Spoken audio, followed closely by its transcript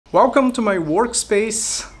Welcome to my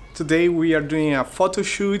workspace. Today we are doing a photo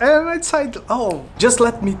shoot and I decided, oh, just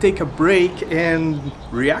let me take a break and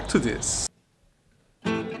react to this.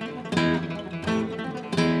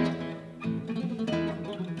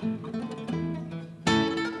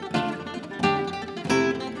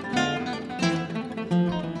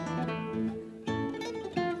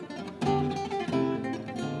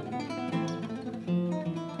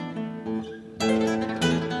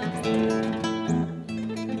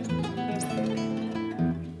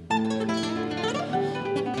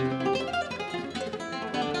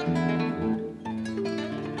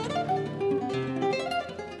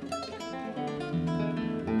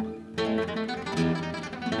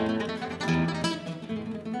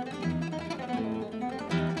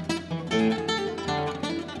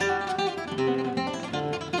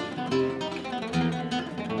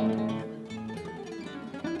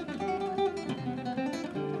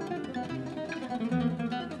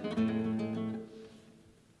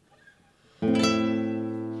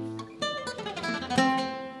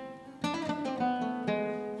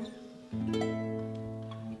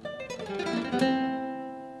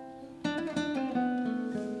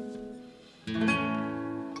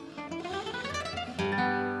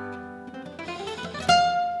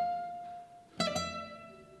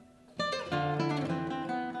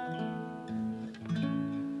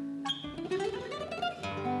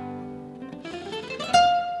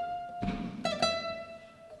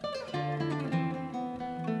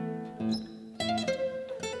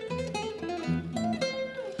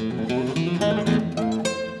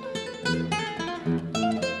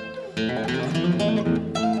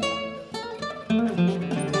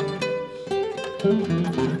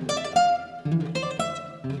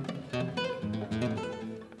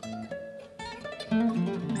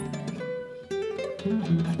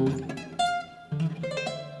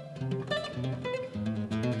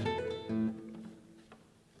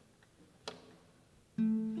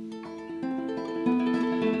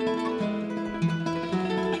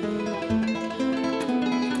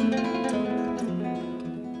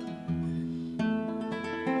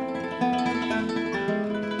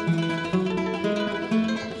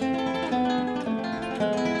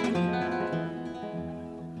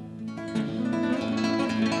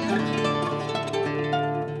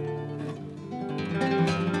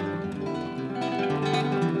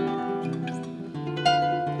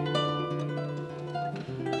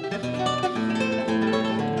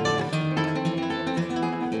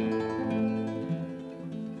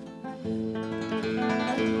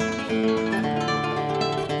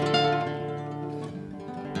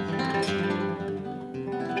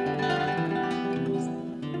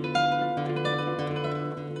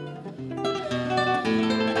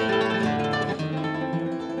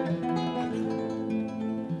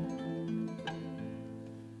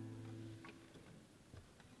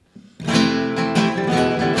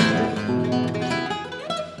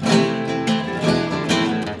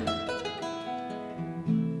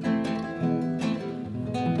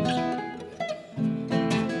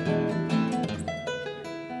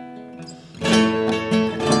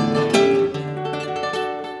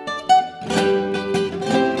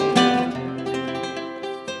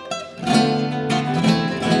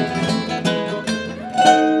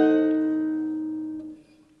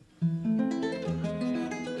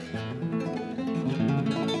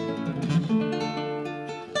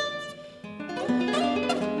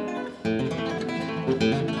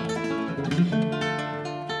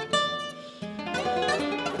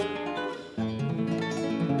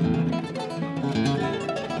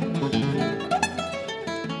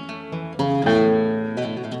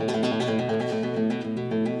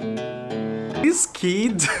 This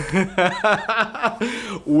kid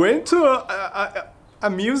went to a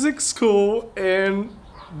music school and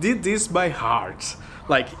did this by heart.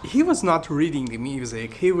 Like, he was not reading the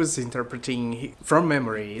music, he was interpreting from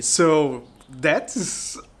memory. So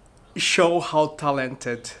that's show how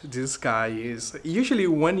talented this guy is. Usually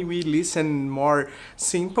when we listen more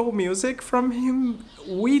simple music from him,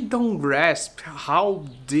 we don't grasp how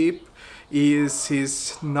deep is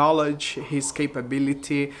his knowledge, his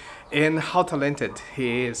capability, and how talented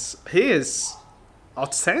he is. He is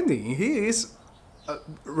outstanding. He is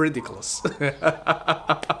ridiculous.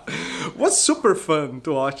 Was super fun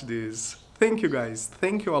to watch this. Thank you guys.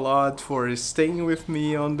 Thank you a lot for staying with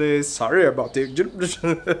me on this. Sorry about it.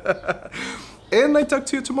 And I talk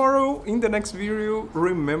to you tomorrow in the next video.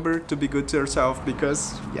 Remember to be good to yourself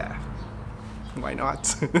because, yeah, why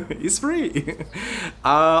not? It's free.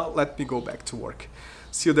 Let me go back to work.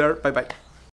 See you there. Bye bye.